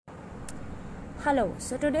Hello,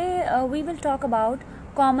 so today we will talk about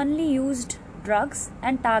commonly used drugs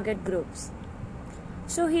and target groups.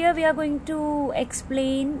 So, here we are going to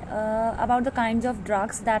explain about the kinds of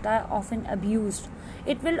drugs that are often abused.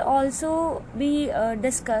 It will also be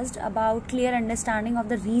discussed about clear understanding of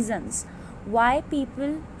the reasons why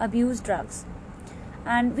people abuse drugs.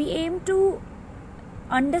 And we aim to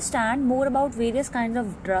understand more about various kinds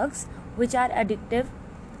of drugs which are addictive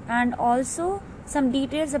and also some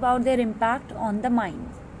details about their impact on the mind.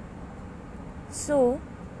 So,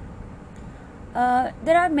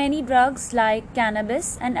 there are many drugs like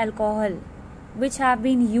cannabis and alcohol which have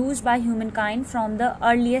been used by humankind from the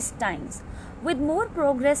earliest times. With more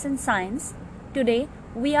progress in science, today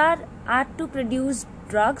we are at to produce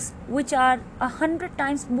drugs which are 100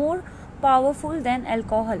 times more powerful than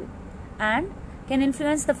alcohol and can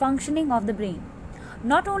influence the functioning of the brain.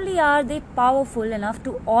 Not only are they powerful enough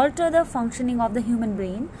to alter the functioning of the human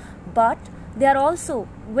brain, but they are also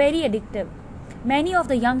very addictive. Many of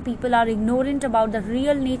the young people are ignorant about the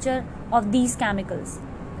real nature of these chemicals.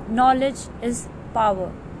 Knowledge is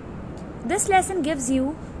power. This lesson gives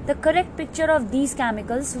you the correct picture of these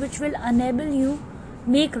chemicals, which will enable you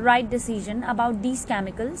make right decision about these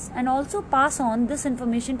chemicals and also pass on this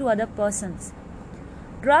information to other persons.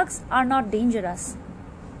 Drugs are not dangerous.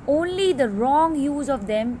 Only the wrong use of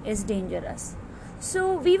them is dangerous.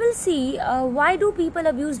 So we will see why do people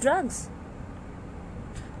abuse drugs.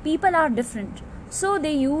 People are different, so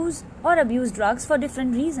they use or abuse drugs for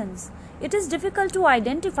different reasons. It is difficult to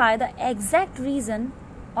identify the exact reason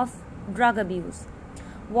of drug abuse.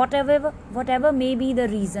 Whatever may be the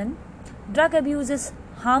reason, drug abuse is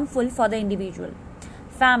harmful for the individual,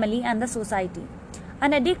 family and the society.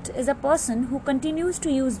 An addict is a person who continues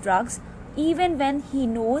to use drugs even when he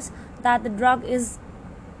knows that the drug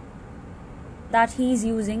that he is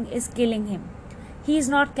using is killing him. He is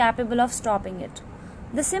not capable of stopping it.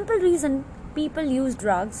 The simple reason people use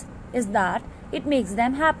drugs is that it makes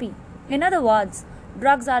them happy. In other words,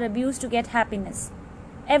 drugs are abused to get happiness.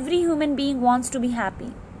 Every human being wants to be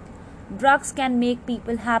happy. Drugs can make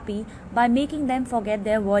people happy by making them forget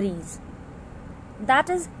their worries. That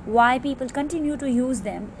is why people continue to use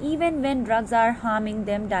them even when drugs are harming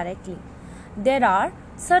them directly. There are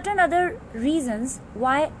certain other reasons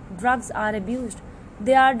why drugs are abused.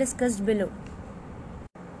 They are discussed below.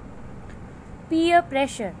 Peer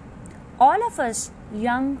pressure. All of us,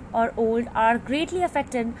 young or old, are greatly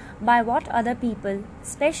affected by what other people,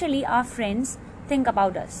 especially our friends, think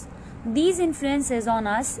about us. These influences on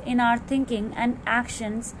us in our thinking and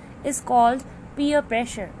actions is called peer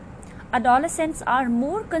pressure. Adolescents are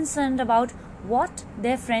more concerned about what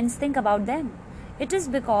their friends think about them. It is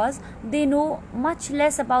because they know much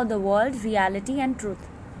less about the world, reality and truth,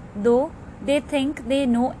 though they think they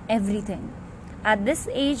know everything. At this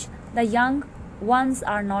age, the young ones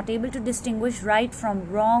are not able to distinguish right from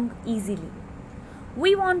wrong easily.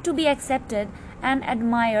 We want to be accepted and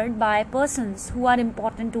admired by persons who are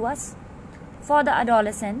important to us. For the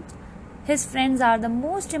adolescent, his friends are the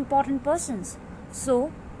most important persons.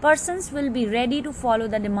 So, persons will be ready to follow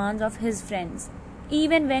the demands of his friends,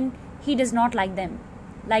 even when he does not like them.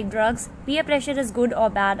 Like drugs, peer pressure is good or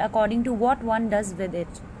bad according to what one does with it.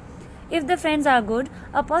 If the friends are good,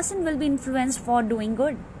 a person will be influenced for doing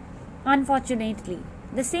good. Unfortunately,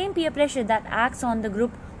 the same peer pressure that acts on the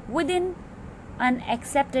group within an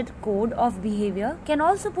accepted code of behavior can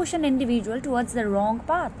also push an individual towards the wrong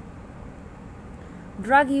path.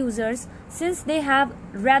 Drug users, since they have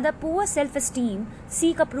rather poor self-esteem,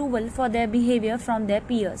 seek approval for their behavior from their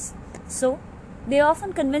peers. So, they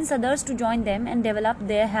often convince others to join them and develop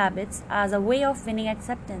their habits as a way of winning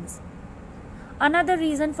acceptance. Another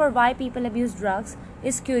reason for why people abuse drugs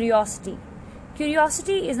is curiosity.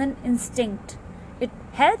 Curiosity is an instinct. It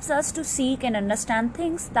helps us to seek and understand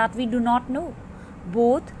things that we do not know.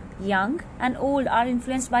 Both young and old are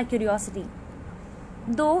influenced by curiosity.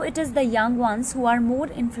 Though it is the young ones who are more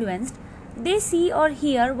influenced, they see or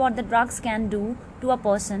hear what the drugs can do to a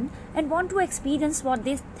person and want to experience what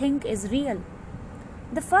they think is real.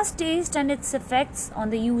 The first taste and its effects on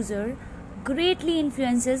the user greatly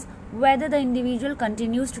influences whether the individual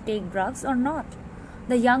continues to take drugs or not.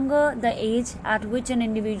 The younger the age at which an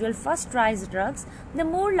individual first tries drugs, the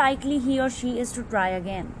more likely he or she is to try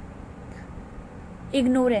again.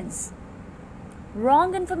 Ignorance.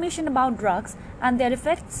 Wrong information about drugs and their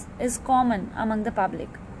effects is common among the public.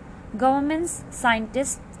 Governments,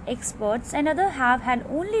 scientists, experts, and others have had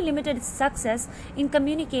only limited success in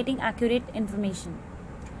communicating accurate information.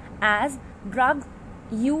 As drug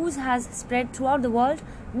use has spread throughout the world,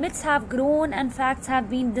 myths have grown and facts have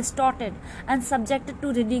been distorted and subjected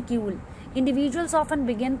to ridicule. Individuals often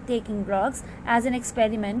begin taking drugs as an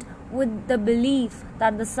experiment with the belief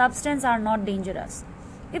that the substance are not dangerous.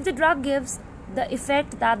 If the drug gives the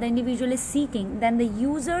effect that the individual is seeking, then the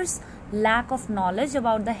user's lack of knowledge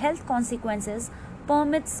about the health consequences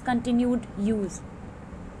permits continued use.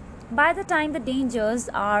 By the time the dangers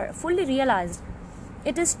are fully realized,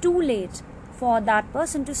 it is too late for that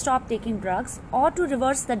person to stop taking drugs or to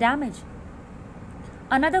reverse the damage.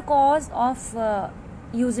 Another cause of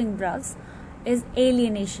using drugs is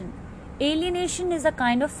alienation. Alienation is a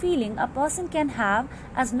kind of feeling a person can have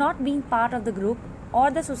as not being part of the group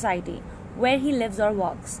or the society where he lives or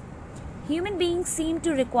works. Human beings seem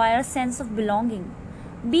to require a sense of belonging,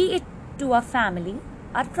 be it to a family,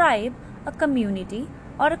 a tribe, a community,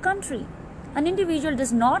 or a country. An individual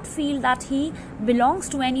does not feel that he belongs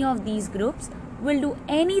to any of these groups, will do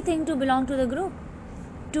anything to belong to the group.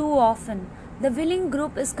 Too often, the willing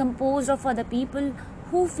group is composed of other people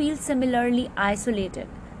who feel similarly isolated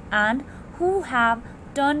and who have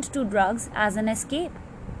turned to drugs as an escape.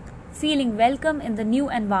 Feeling welcome in the new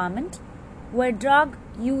environment, where drug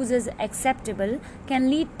use is acceptable, can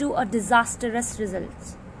lead to a disastrous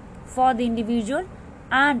result for the individual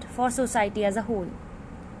and for society as a whole.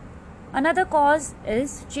 Another cause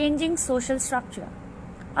is changing social structure.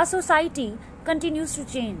 A society continues to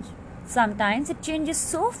change. Sometimes it changes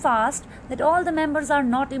so fast that all the members are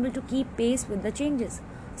not able to keep pace with the changes.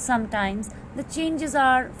 Sometimes the changes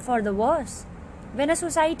are for the worse. When a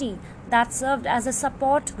society that served as a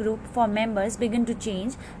support group for members begin to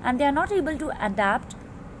change and they are not able to adapt,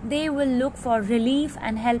 they will look for relief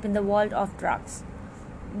and help in the world of drugs.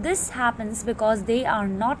 This happens because they are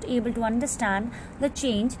not able to understand the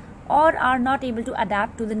change or are not able to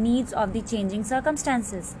adapt to the needs of the changing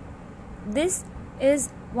circumstances. This is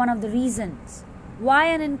one of the reasons why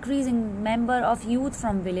an increasing number of youth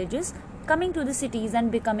from villages coming to the cities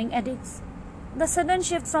and becoming addicts. The sudden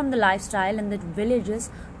shift from the lifestyle in the villages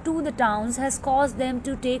to the towns has caused them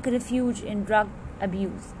to take refuge in drug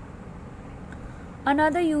abuse.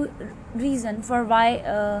 Another reason for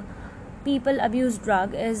why people abuse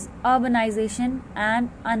drug is urbanization and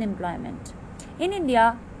unemployment. In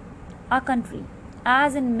India, our country,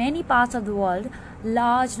 as in many parts of the world,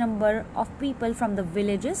 large number of people from the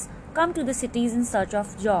villages come to the cities in search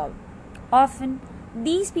of job. Often,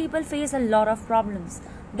 these people face a lot of problems.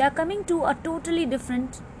 They are coming to a totally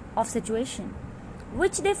different of situation,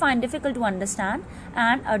 which they find difficult to understand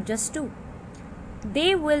and adjust to.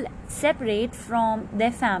 They will separate from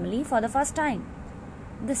their family for the first time.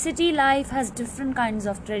 The city life has different kinds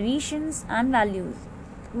of traditions and values,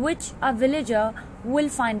 which a villager will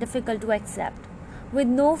find difficult to accept. With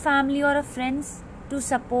no family or friends to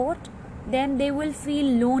support them, they will feel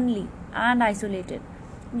lonely and isolated.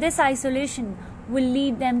 This isolation will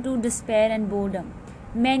lead them to despair and boredom.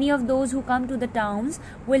 Many of those who come to the towns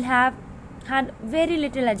will have had very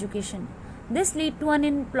little education. This leads to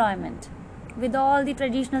unemployment. With all the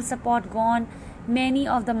traditional support gone, many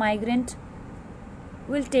of the migrants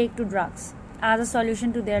will take to drugs as a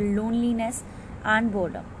solution to their loneliness and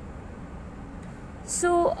boredom.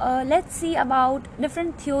 So let's see about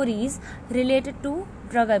different theories related to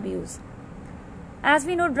drug abuse. As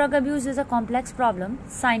we know, drug abuse is a complex problem.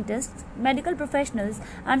 Scientists, medical professionals,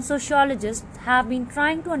 and sociologists have been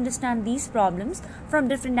trying to understand these problems from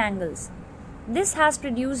different angles. This has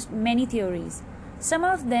produced many theories. Some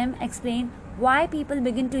of them explain why people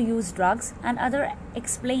begin to use drugs, and others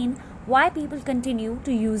explain why people continue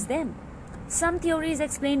to use them. Some theories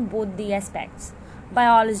explain both the aspects.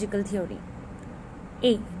 Biological theory.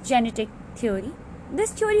 A. Genetic theory.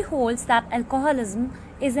 This theory holds that alcoholism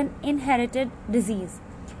is an inherited disease.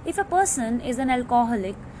 If a person is an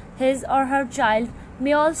alcoholic, his or her child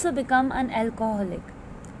may also become an alcoholic.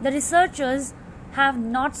 The researchers have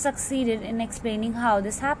not succeeded in explaining how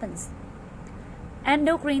this happens.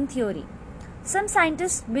 Endocrine theory. Some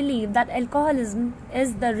scientists believe that alcoholism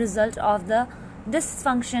is the result of the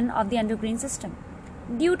dysfunction of the endocrine system.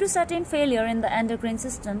 Due to certain failure in the endocrine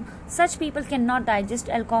system, such people cannot digest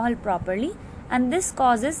alcohol properly, and this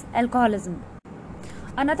causes alcoholism.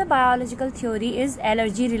 Another biological theory is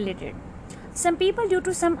allergy related. Some people, due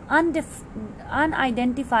to some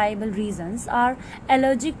unidentifiable reasons, are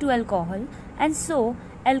allergic to alcohol, and so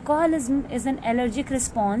alcoholism is an allergic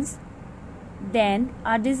response, then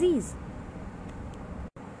a disease.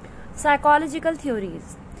 Psychological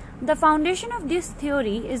theories. The foundation of this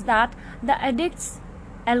theory is that the addicts,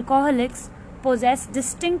 alcoholics, possess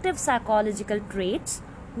distinctive psychological traits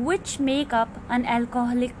which make up an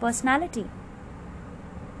alcoholic personality.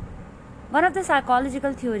 One of the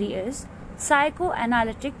psychological theory is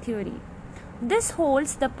psychoanalytic theory. This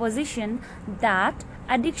holds the position that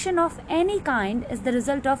Addiction of any kind is the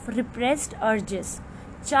result of repressed urges,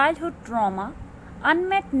 childhood trauma,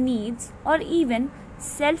 unmet needs, or even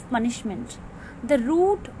self punishment. The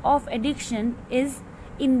root of addiction is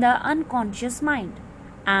in the unconscious mind,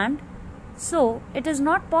 and so it is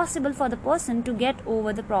not possible for the person to get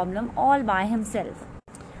over the problem all by himself.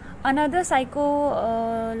 Another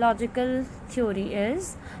psychological theory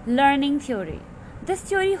is learning theory. This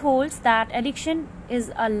theory holds that addiction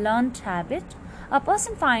is a learned habit. A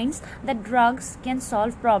person finds that drugs can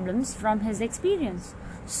solve problems from his experience.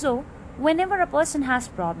 So, whenever a person has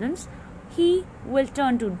problems, he will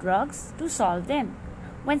turn to drugs to solve them.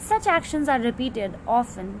 When such actions are repeated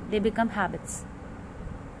often, they become habits.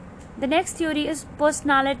 The next theory is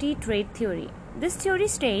personality trait theory. This theory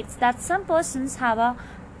states that some persons have a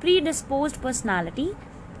predisposed personality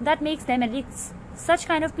that makes them addicts. Such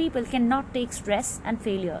kind of people cannot take stress and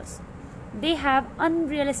failures. They have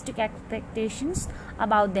unrealistic expectations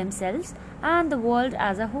about themselves and the world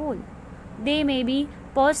as a whole. They may be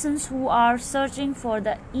persons who are searching for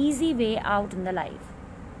the easy way out in the life.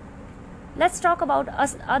 Let's talk about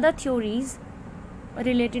other theories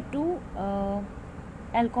related to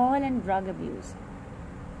alcohol and drug abuse.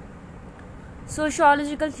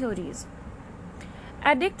 Sociological theories.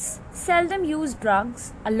 Addicts seldom use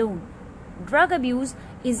drugs alone. Drug abuse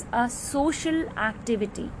is a social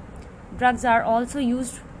activity. Drugs are also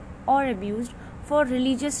used or abused for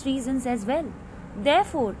religious reasons as well.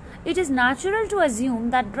 Therefore, it is natural to assume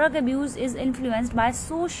that drug abuse is influenced by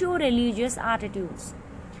socio-religious attitudes.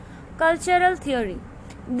 Cultural theory.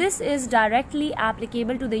 This is directly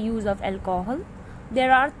applicable to the use of alcohol.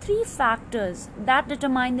 There are three factors that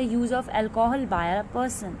determine the use of alcohol by a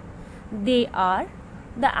person. They are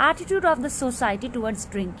the attitude of the society towards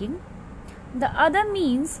drinking, the other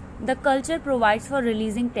means the culture provides for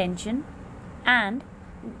releasing tension, and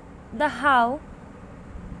the how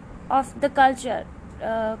the culture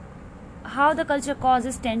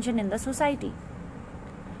causes tension in the society.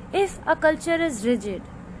 If a culture is rigid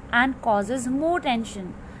and causes more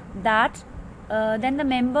tension than the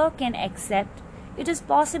member can accept, it is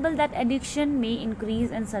possible that addiction may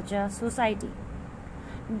increase in such a society.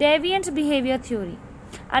 Deviant behavior theory.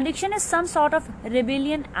 Addiction is some sort of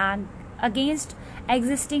rebellion against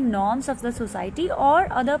existing norms of the society or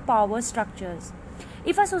other power structures.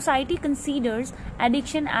 If a society considers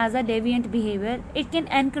addiction as a deviant behavior, it can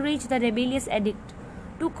encourage the rebellious addict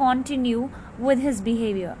to continue with his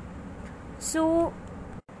behavior. So,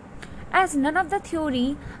 as none of the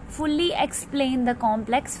theory fully explain the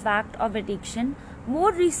complex fact of addiction,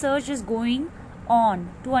 more research is going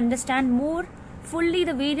on to understand more fully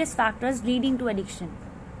the various factors leading to addiction.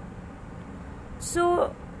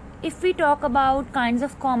 So, if we talk about kinds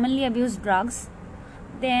of commonly abused drugs,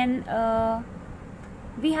 then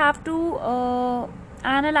we have to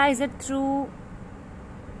analyze it through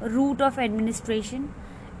route of administration,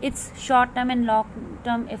 its short-term and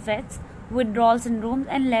long-term effects, withdrawal syndromes,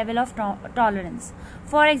 and level of tolerance.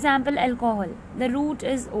 For example, alcohol, the route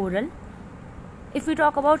is oral. If we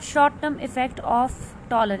talk about short-term effect of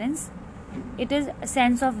tolerance, it is a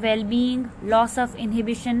sense of well-being, loss of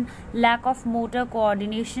inhibition, lack of motor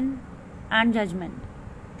coordination and judgment.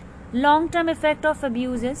 Long-term effect of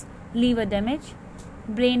abuse is liver damage,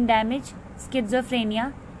 brain damage,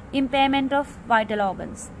 schizophrenia, impairment of vital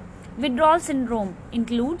organs. Withdrawal syndrome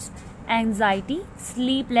includes anxiety,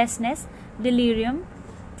 sleeplessness, delirium,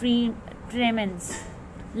 tremens.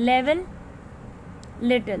 Level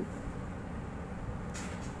little.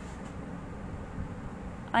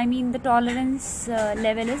 The tolerance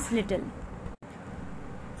level is little.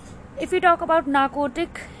 If we talk about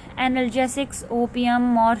narcotic, analgesics, opium,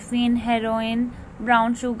 morphine, heroin,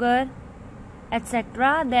 brown sugar,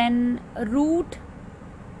 etc., then route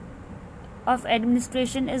of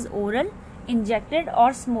administration is oral, injected,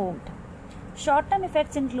 or smoked. Short-term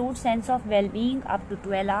effects include sense of well-being up to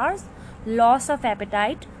 12 hours, loss of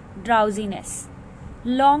appetite, drowsiness.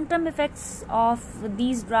 Long-term effects of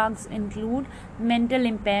these drugs include mental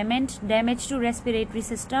impairment, damage to respiratory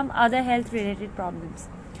system, other health-related problems.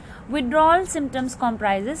 Withdrawal symptoms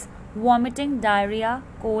comprises vomiting, diarrhea,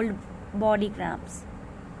 cold, body cramps.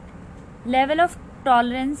 Level of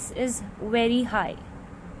tolerance is very high.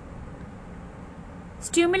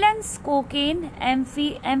 Stimulants, cocaine,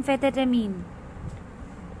 amphetamine.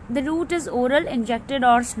 The route is oral, injected,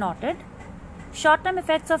 or snorted. Short-term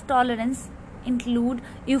effects of tolerance include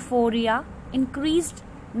euphoria, increased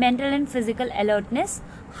mental and physical alertness,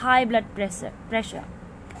 high blood pressure.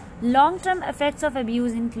 Long-term effects of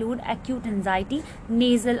abuse include acute anxiety,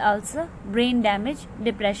 nasal ulcer, brain damage,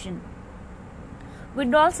 depression.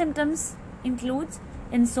 Withdrawal symptoms includes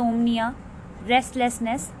insomnia,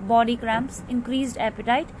 restlessness, body cramps, increased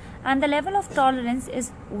appetite, and the level of tolerance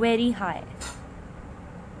is very high.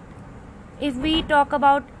 If we talk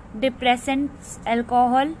about depressants,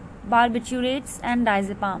 alcohol, barbiturates, and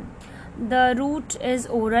diazepam, the route is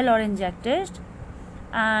oral or injected,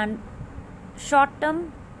 and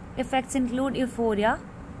short-term effects include euphoria,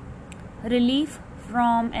 relief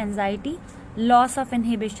from anxiety, loss of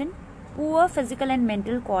inhibition, poor physical and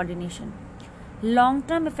mental coordination.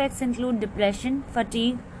 Long-term effects include depression,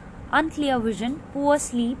 fatigue, unclear vision, poor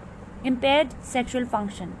sleep, impaired sexual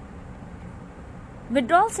function.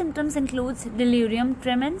 Withdrawal symptoms includes delirium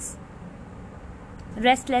tremens,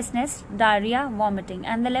 restlessness, diarrhea, vomiting,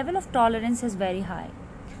 and the level of tolerance is very high.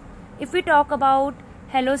 If we talk about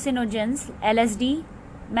hallucinogens, LSD,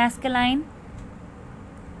 mescaline,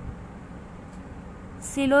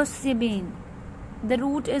 psilocybin, the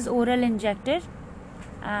route is oral injected,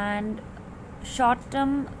 and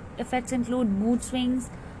short-term effects include mood swings,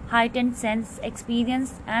 heightened sense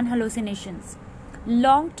experience, and hallucinations.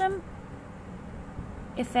 Long-term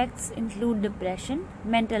effects include depression,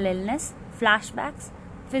 mental illness, flashbacks,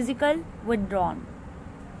 physical withdrawal.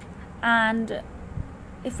 And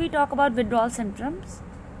if we talk about withdrawal symptoms,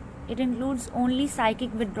 it includes only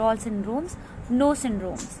psychic withdrawal syndromes, no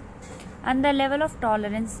syndromes, and the level of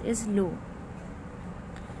tolerance is low.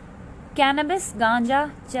 Cannabis,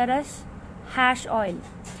 ganja, charash, hash oil.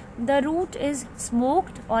 The root is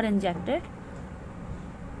smoked or injected.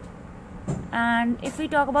 And if we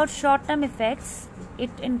talk about short-term effects, it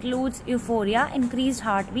includes euphoria, increased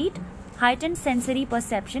heartbeat, heightened sensory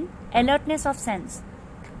perception, alertness of sense.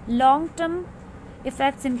 Long-term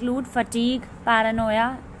effects include fatigue,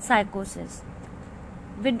 paranoia, psychosis.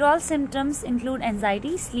 Withdrawal symptoms include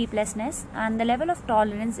anxiety, sleeplessness, and the level of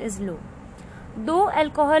tolerance is low. Though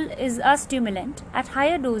alcohol is a stimulant, at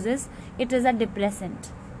higher doses it is a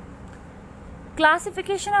depressant.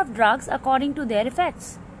 Classification of drugs according to their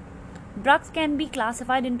effects. Drugs can be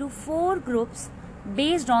classified into 4 groups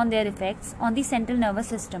based on their effects on the central nervous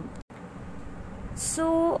system.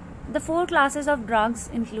 So, the 4 classes of drugs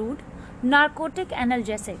include narcotic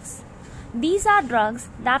analgesics. These are drugs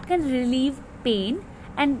that can relieve pain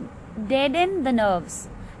and deaden the nerves.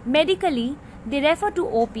 Medically, they refer to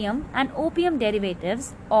opium and opium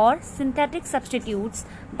derivatives or synthetic substitutes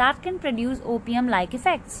that can produce opium-like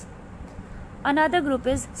effects. Another group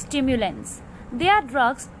is stimulants. They are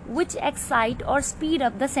drugs which excite or speed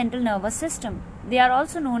up the central nervous system. They are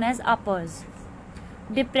also known as uppers.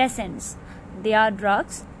 Depressants. They are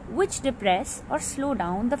drugs which depress or slow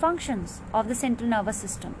down the functions of the central nervous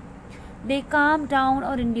system. They calm down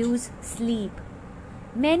or induce sleep.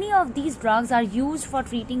 Many of these drugs are used for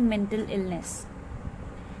treating mental illness.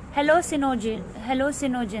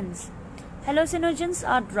 Hallucinogens. Hallucinogens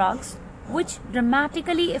are drugs which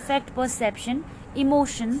dramatically affect perception,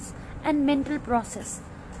 emotions, and mental process.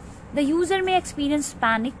 The user may experience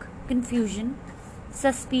panic, confusion,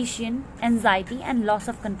 suspicion, anxiety, and loss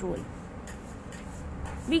of control.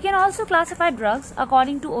 We can also classify drugs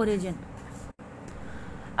according to origin.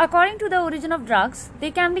 According to the origin of drugs,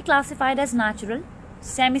 they can be classified as natural,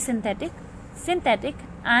 semi-synthetic, synthetic,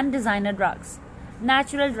 and designer drugs.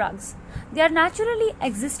 Natural drugs. They are naturally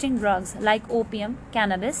existing drugs like opium,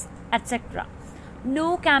 cannabis, etc.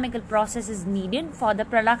 No chemical process is needed for the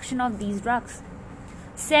production of these drugs.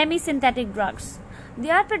 Semi-synthetic drugs. They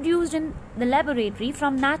are produced in the laboratory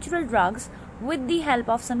from natural drugs with the help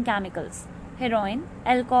of some chemicals. Heroin,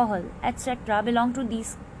 alcohol, etc. belong to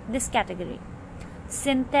this category.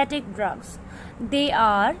 Synthetic drugs. They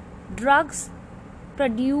are drugs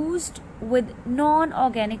produced with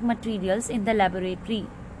non-organic materials in the laboratory.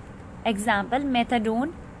 Example,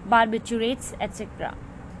 methadone, barbiturates, etc.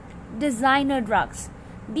 Designer drugs.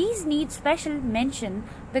 These need special mention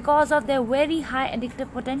because of their very high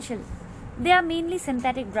addictive potential. They are mainly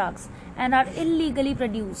synthetic drugs and are illegally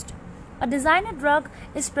produced. A designer drug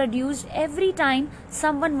is produced every time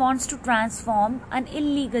someone wants to transform an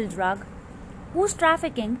illegal drug whose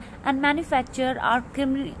trafficking and manufacture are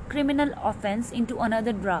criminal offense into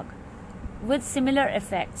another drug with similar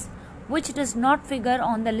effects, which does not figure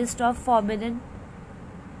on the list of forbidden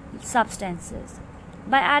substances.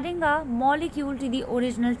 By adding a molecule to the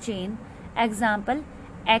original chain, example,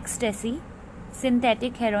 ecstasy,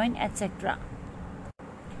 synthetic heroin, etc.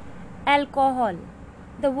 Alcohol.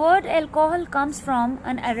 The word alcohol comes from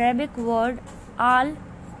an Arabic word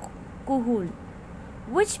al-kuhul,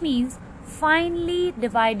 which means finely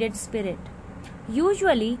divided spirit.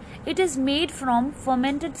 Usually, it is made from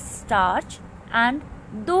fermented starch, and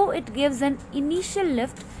though it gives an initial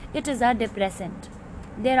lift, it is a depressant.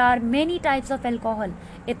 There are many types of alcohol.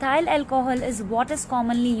 Ethyl alcohol is what is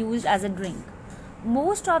commonly used as a drink.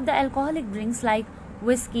 Most of the alcoholic drinks like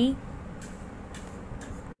whiskey,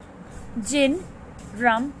 gin,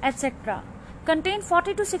 rum, etc. contain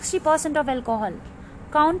 40 to 60% of alcohol.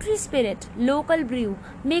 Country spirit, local brew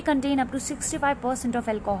may contain up to 65% of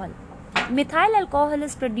alcohol. Methyl alcohol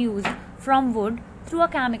is produced from wood through a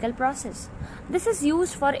chemical process. This is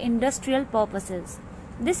used for industrial purposes.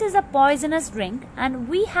 This is a poisonous drink, and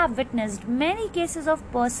we have witnessed many cases of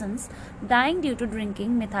persons dying due to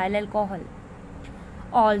drinking methyl alcohol.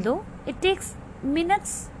 Although it takes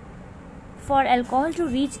minutes for alcohol to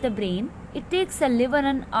reach the brain, it takes the liver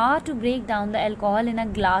an hour to break down the alcohol in a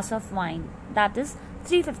glass of wine, that is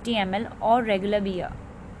 350 ml or regular beer.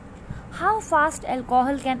 How fast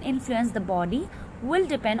alcohol can influence the body will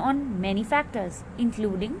depend on many factors,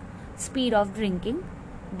 including speed of drinking,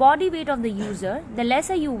 body weight of the user. The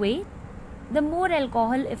lesser you weigh, the more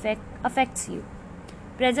alcohol affects you.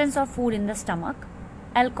 Presence of food in the stomach,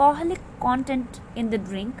 alcoholic content in the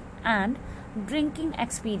drink, and drinking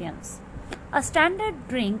experience. A standard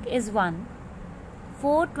drink is one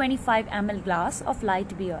 425 ml glass of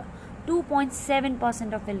light beer,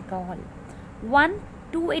 2.7% of alcohol. One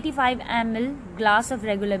 285 ml glass of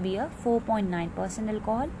regular beer, 4.9%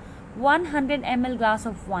 alcohol. 100 ml glass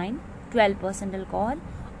of wine, 12% alcohol.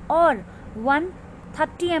 Or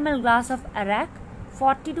 130 ml glass of arak,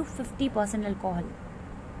 40 to 50% alcohol.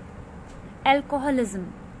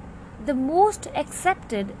 Alcoholism. The most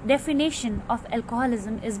accepted definition of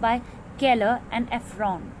alcoholism is by Keller and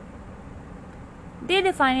Efron. They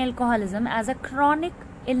define alcoholism as a chronic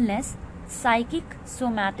illness, psychic,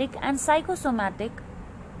 somatic, and psychosomatic,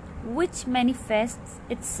 which manifests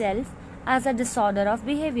itself as a disorder of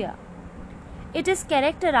behavior. It is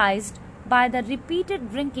characterized by the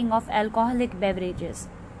repeated drinking of alcoholic beverages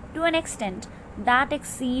to an extent that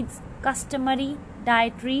exceeds customary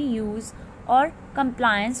dietary use or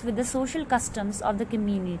compliance with the social customs of the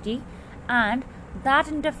community, and that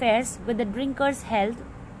interferes with the drinker's health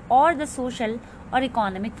or the social or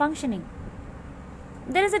economic functioning.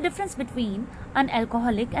 There is a difference between an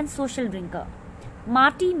alcoholic and social drinker.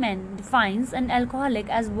 Marty Menn defines an alcoholic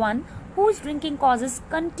as one whose drinking causes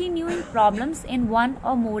continuing problems in one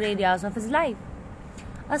or more areas of his life.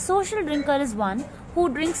 A social drinker is one who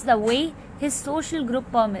drinks the way his social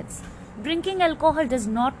group permits. Drinking alcohol does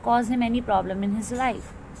not cause him any problem in his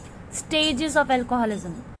life. Stages of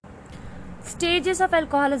alcoholism. Stages of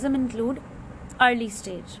alcoholism include early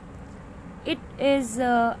stage. It is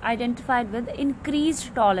identified with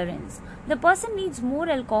increased tolerance. The person needs more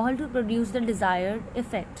alcohol to produce the desired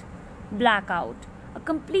effect. Blackout. A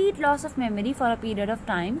complete loss of memory for a period of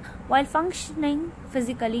time while functioning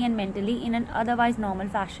physically and mentally in an otherwise normal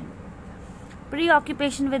fashion.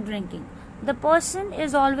 Preoccupation with drinking. The person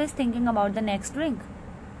is always thinking about the next drink,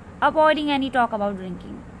 avoiding any talk about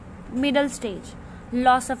drinking. Middle stage.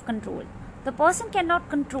 Loss of control. The person cannot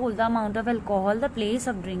control the amount of alcohol, the place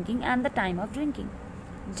of drinking, and the time of drinking.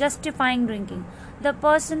 Justifying drinking. The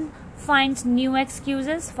person finds new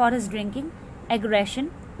excuses for his drinking. Aggression.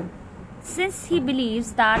 Since he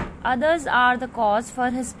believes that others are the cause for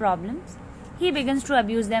his problems, he begins to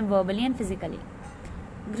abuse them verbally and physically.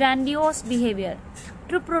 Grandiose behavior.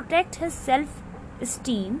 To protect his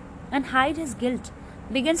self-esteem and hide his guilt,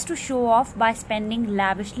 begins to show off by spending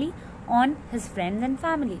lavishly on his friends and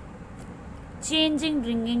family. Changing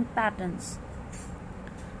drinking patterns.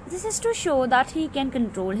 This is to show that he can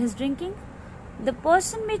control his drinking. The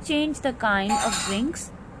person may change the kind of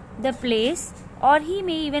drinks, the place, or he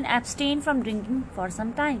may even abstain from drinking for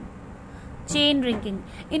some time. Chain drinking.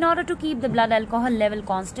 In order to keep the blood alcohol level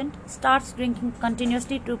constant, starts drinking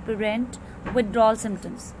continuously to prevent withdrawal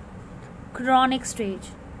symptoms. Chronic stage.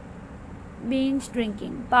 Binge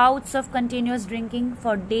drinking. Bouts of continuous drinking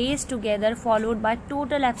for days together followed by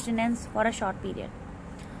total abstinence for a short period.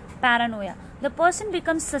 Paranoia. The person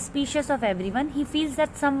becomes suspicious of everyone. He feels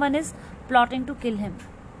that someone is plotting to kill him.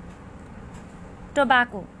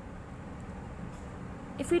 Tobacco.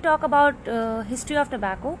 If we talk about history of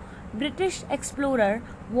tobacco, British explorer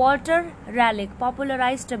Walter Raleigh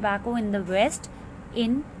popularized tobacco in the West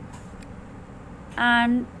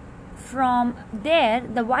and from there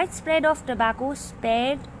the widespread of tobacco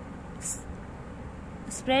spread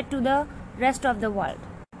to the rest of the world.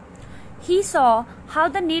 He saw how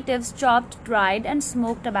the natives chopped, dried, and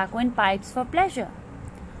smoked tobacco in pipes for pleasure.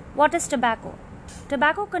 What is tobacco?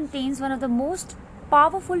 Tobacco contains one of the most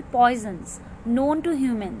powerful poisons known to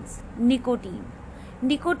humans, nicotine.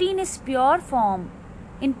 Nicotine in pure form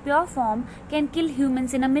can kill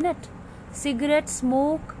humans in a minute. Cigarette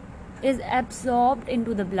smoke is absorbed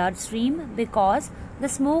into the bloodstream because the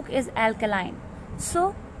smoke is alkaline.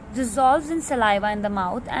 So, dissolves in saliva in the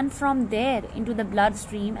mouth and from there into the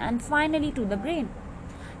bloodstream and finally to the brain.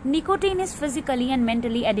 Nicotine is physically and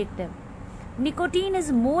mentally addictive. Nicotine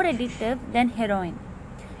is more addictive than heroin.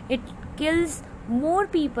 It kills more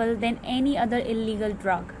people than any other illegal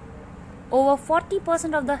drug. Over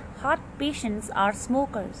 40% of the heart patients are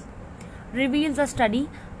smokers, reveals a study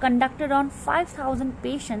conducted on 5,000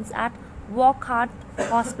 patients at Wockhardt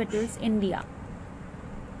Hospitals, India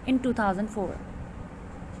in 2004.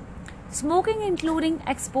 Smoking, including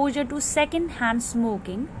exposure to second-hand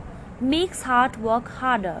smoking, makes heart work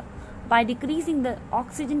harder by decreasing the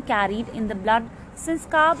oxygen carried in the blood since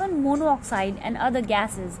carbon monoxide and other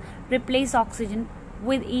gases replace oxygen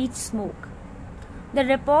with each smoke. The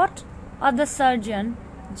report of the Surgeon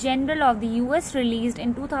General of the US released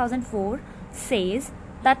in 2004 says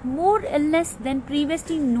that more illness than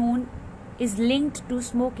previously known is linked to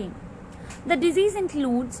smoking. The disease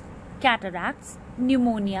includes cataracts,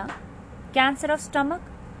 pneumonia, cancer of stomach,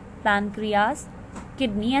 pancreas,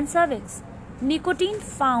 kidney and cervix. Nicotine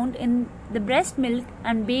found in the breast milk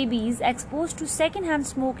and babies exposed to second-hand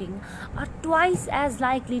smoking are twice as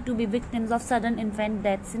likely to be victims of sudden infant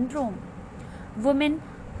death syndrome. Women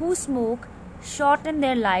who smoke shorten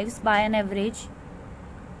their lives by an average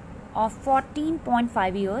of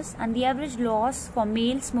 14.5 years and the average loss for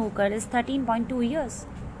male smoker is 13.2 years.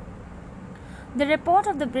 The report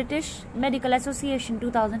of the British Medical Association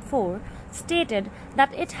 2004 stated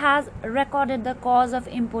that it has recorded the cause of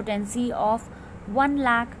impotency of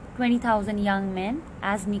 120,000 young men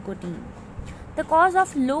as nicotine. The cause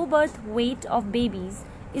of low birth weight of babies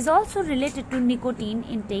is also related to nicotine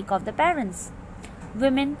intake of the parents.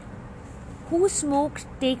 Women who smoke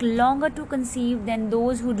take longer to conceive than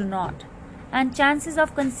those who do not, and chances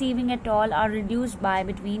of conceiving at all are reduced by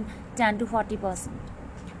between 10 to 40%.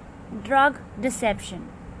 Drug deception.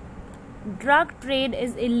 Drug trade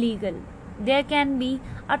is illegal. There can be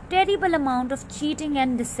a terrible amount of cheating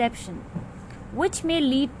and deception, which may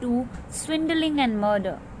lead to swindling and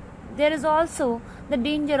murder. There is also the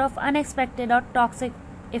danger of unexpected or toxic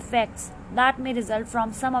effects that may result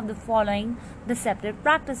from some of the following deceptive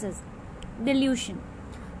practices. Dilution.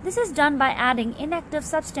 This is done by adding inactive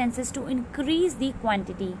substances to increase the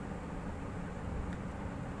quantity.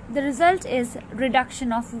 The result is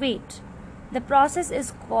reduction of weight. The process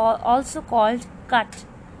is also called cut.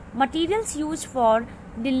 Materials used for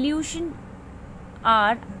dilution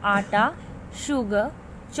are atta, sugar,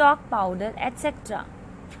 chalk powder, etc.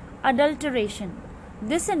 Adulteration.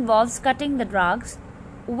 This involves cutting the drugs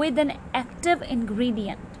with an active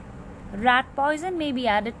ingredient. Rat poison may be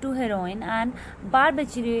added to heroin and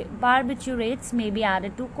barbiturates may be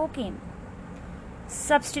added to cocaine.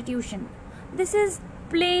 Substitution. This is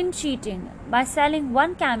plain cheating by selling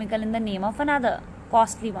one chemical in the name of another,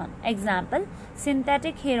 costly one. Example,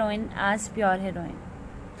 synthetic heroin as pure heroin.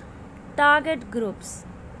 Target groups.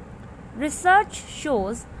 Research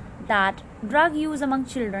shows that drug use among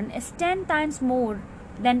children is 10 times more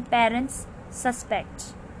than parents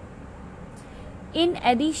suspect. In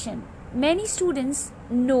addition, many students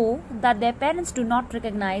know that their parents do not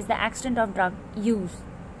recognize the extent of drug use,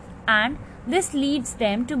 and this leads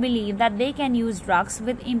them to believe that they can use drugs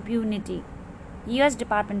with impunity. US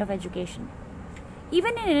Department of Education.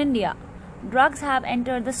 Even in India, drugs have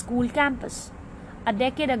entered the school campus. A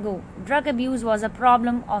decade ago, drug abuse was a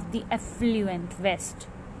problem of the affluent West.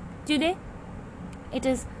 Today, it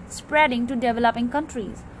is spreading to developing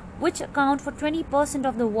countries, which account for 20%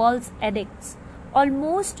 of the world's addicts.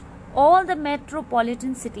 Almost all the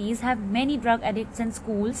metropolitan cities have many drug addicts in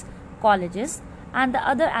schools, colleges, and the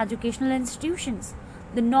other educational institutions.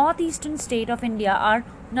 The northeastern state of India are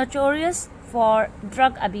notorious for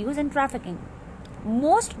drug abuse and trafficking.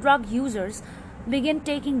 Most drug users begin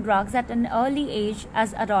taking drugs at an early age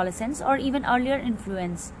as adolescents or even earlier.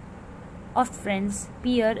 Influence of friends,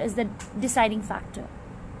 peer is the deciding factor.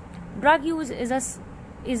 Drug use is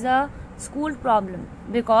a school problem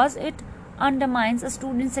because it undermines a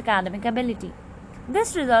student's academic ability.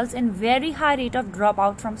 This results in very high rate of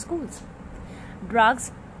dropout from schools.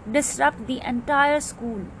 Drugs disrupt the entire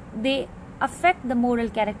school. They affect the moral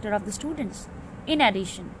character of the students. In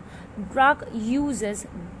addition, drug uses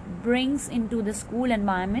brings into the school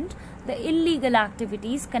environment the illegal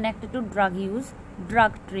activities connected to drug use,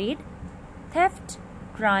 drug trade, theft,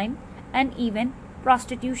 crime, and even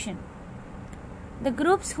prostitution. The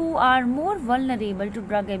groups who are more vulnerable to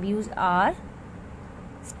drug abuse are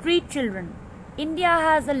street children. India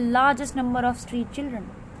has the largest number of street children.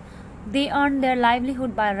 They earn their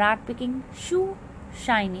livelihood by rat picking, shoe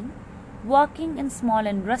shining, working in small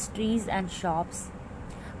industries and shops.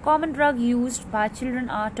 Common drugs used by children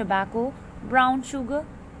are tobacco, brown sugar,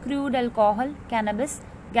 crude alcohol, cannabis,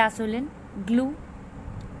 gasoline, glue,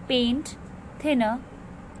 paint, thinner,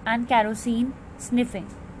 and kerosene sniffing.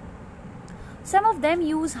 Some of them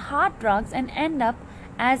use hard drugs and end up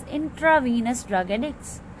as intravenous drug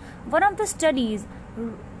addicts. One of the studies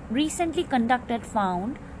recently conducted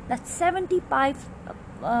found that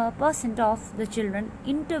 75% of the children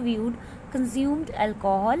interviewed consumed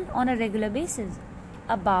alcohol on a regular basis.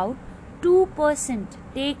 About 2%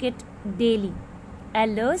 take it daily.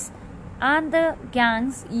 Elders and the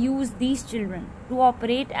gangs use these children to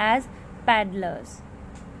operate as peddlers.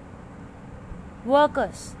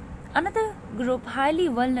 Workers. Another group highly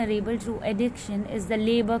vulnerable to addiction is the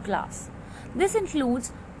labor class. This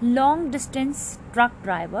includes long-distance truck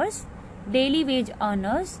drivers, daily wage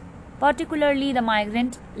earners, particularly the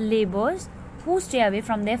migrant laborers who stay away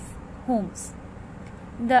from their homes.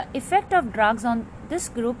 The effect of drugs on this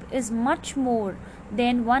group is much more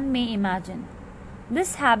than one may imagine.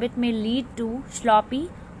 This habit may lead to sloppy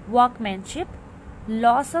workmanship,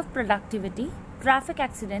 loss of productivity, traffic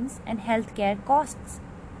accidents, and healthcare costs.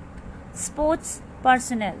 Sports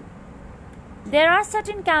personnel. There are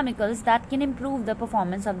certain chemicals that can improve the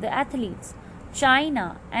performance of the athletes.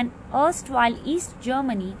 China and erstwhile East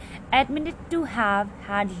Germany admitted to have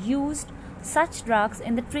had used such drugs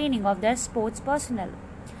in the training of their sports personnel.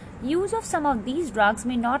 Use of some of these drugs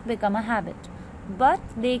may not become a habit, but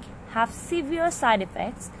they have severe side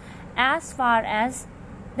effects as far as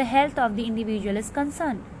the health of the individual is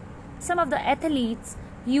concerned. Some of the athletes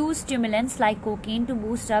use stimulants like cocaine to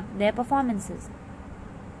boost up their performances.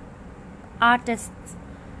 Artists.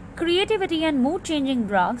 Creativity and mood-changing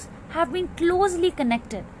drugs have been closely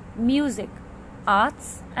connected. Music,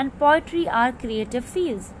 arts, and poetry are creative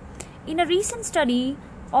fields. In a recent study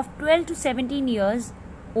of 12 to 17 years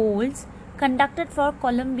olds conducted for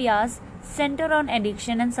Columbia's Center on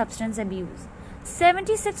Addiction and Substance Abuse,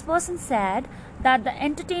 76% said that the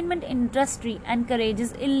entertainment industry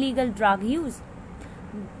encourages illegal drug use.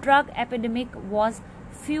 Drug epidemic was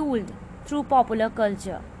fueled through popular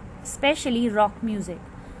culture, especially rock music.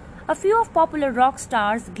 A few of popular rock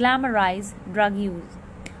stars glamorize drug use.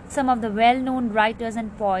 Some of the well-known writers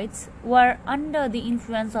and poets were under the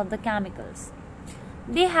influence of the chemicals.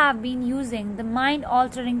 They have been using the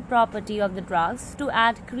mind-altering property of the drugs to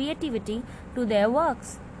add creativity to their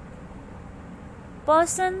works.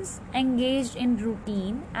 Persons engaged in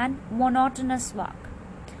routine and monotonous work.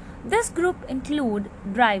 This group include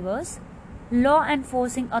drivers, law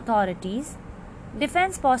enforcing authorities,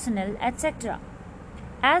 defense personnel, etc.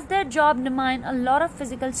 As their job demands a lot of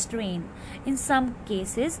physical strain, in some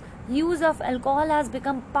cases, use of alcohol has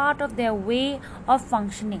become part of their way of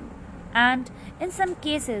functioning, and in some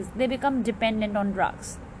cases, they become dependent on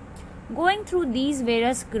drugs. Going through these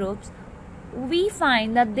various groups, we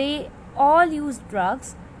find that they all use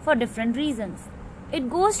drugs for different reasons. It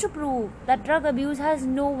goes to prove that drug abuse has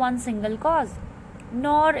no one single cause,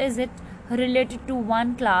 nor is it related to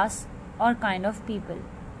one class or kind of people.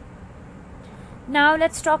 Now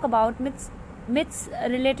let's talk about myths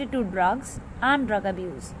related to drugs and drug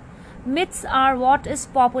abuse. Myths are what is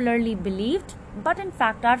popularly believed, but in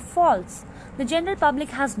fact are false. The general public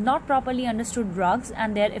has not properly understood drugs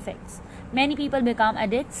and their effects. Many people become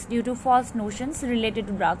addicts due to false notions related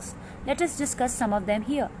to drugs. Let us discuss some of them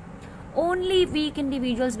here. Only weak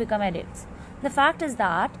individuals become addicts. The fact is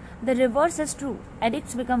that the reverse is true.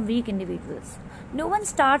 Addicts become weak individuals. No one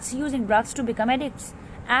starts using drugs to become addicts.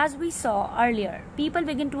 As we saw earlier, people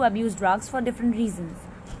begin to abuse drugs for different reasons.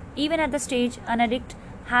 Even at the stage an addict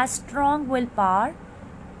has strong willpower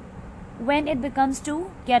when it becomes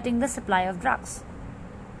to getting the supply of drugs.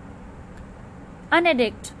 An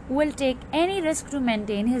addict will take any risk to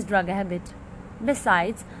maintain his drug habit.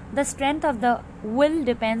 Besides, the strength of the will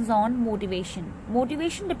depends on motivation.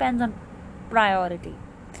 Motivation depends on priority.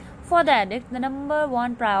 For the addict, the number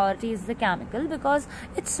one priority is the chemical because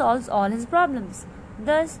it solves all his problems.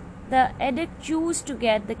 Thus, the addict chooses to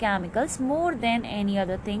get the chemicals more than any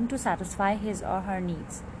other thing to satisfy his or her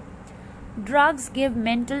needs. Drugs give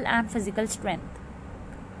mental and physical strength.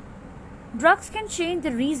 Drugs can change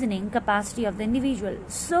the reasoning capacity of the individual,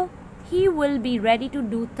 so he will be ready to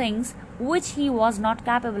do things which he was not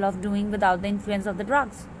capable of doing without the influence of the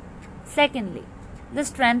drugs. Secondly, the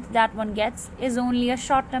strength that one gets is only a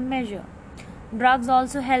short-term measure. Drugs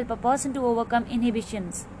also help a person to overcome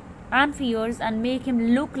inhibitions and fears and make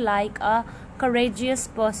him look like a courageous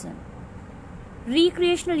person.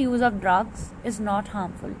 Recreational use of drugs is not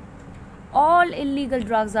harmful. All illegal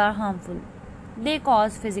drugs are harmful. They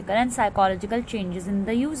cause physical and psychological changes in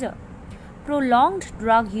the user. Prolonged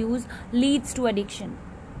drug use leads to addiction.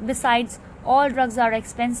 Besides, all drugs are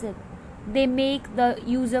expensive. They make the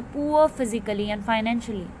user poor physically and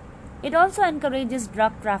financially. It also encourages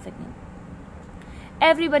drug trafficking.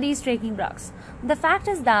 Everybody is taking drugs. The fact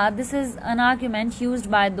is that this is an argument used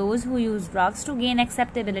by those who use drugs to gain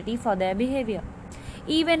acceptability for their behavior.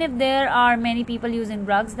 Even if there are many people using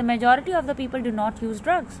drugs, the majority of the people do not use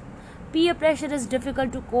drugs. Peer pressure is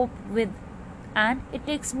difficult to cope with, and it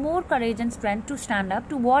takes more courage and strength to stand up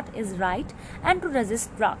to what is right and to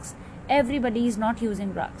resist drugs. Everybody is not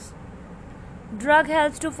using drugs. Drug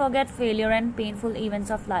helps to forget failure and painful events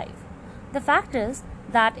of life. The fact is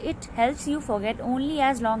that it helps you forget only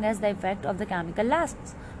as long as the effect of the chemical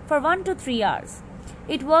lasts, for 1 to 3 hours.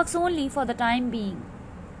 It works only for the time being.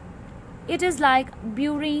 It is like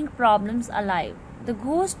burying problems alive. The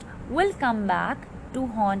ghost will come back to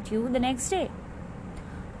haunt you the next day.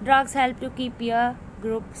 Drugs help to keep peer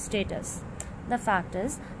group status. The fact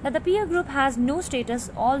is that the peer group has no status.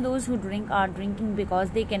 All those who drink are drinking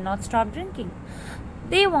because they cannot stop drinking.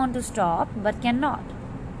 They want to stop but cannot.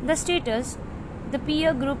 The status the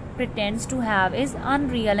peer group pretends to have is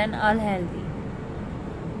unreal and unhealthy.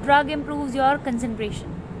 Drug improves your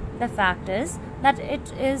concentration. The fact is that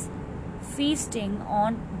it is feasting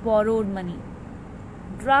on borrowed money.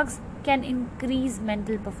 Drugs can increase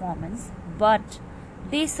mental performance, but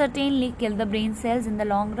they certainly kill the brain cells in the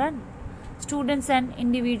long run. Students and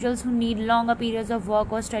individuals who need longer periods of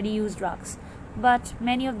work or study use drugs, but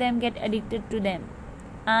many of them get addicted to them,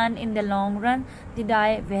 and in the long run, they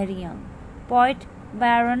die very young. Poet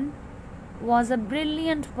Byron was a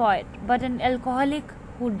brilliant poet, but an alcoholic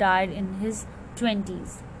who died in his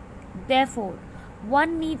 20s. Therefore,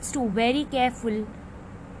 one needs to be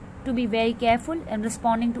very careful in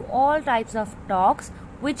responding to all types of talks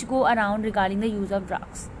which go around regarding the use of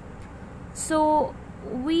drugs. So,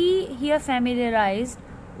 we here familiarized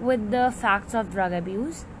with the facts of drug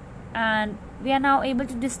abuse, and we are now able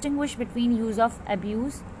to distinguish between use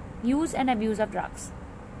and abuse of drugs.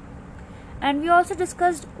 And we also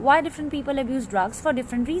discussed why different people abuse drugs for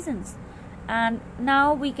different reasons. And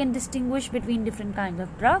now we can distinguish between different kinds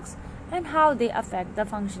of drugs and how they affect the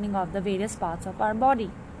functioning of the various parts of our body.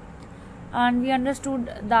 And we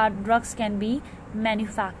understood that drugs can be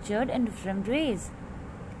manufactured in different ways.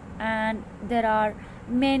 And there are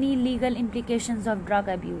many legal implications of drug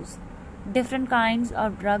abuse. Different kinds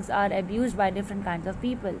of drugs are abused by different kinds of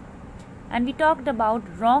people. And we talked about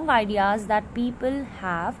wrong ideas that people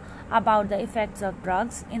have about the effects of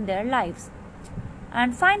drugs in their lives.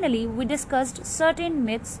 And finally, we discussed certain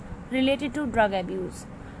myths related to drug abuse.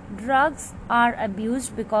 Drugs are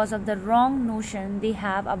abused because of the wrong notion they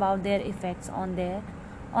have about their effects on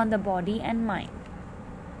the body and mind.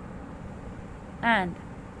 And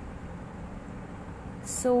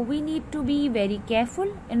so we need to be very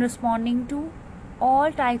careful in responding to all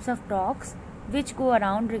types of talks which go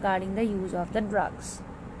around regarding the use of the drugs.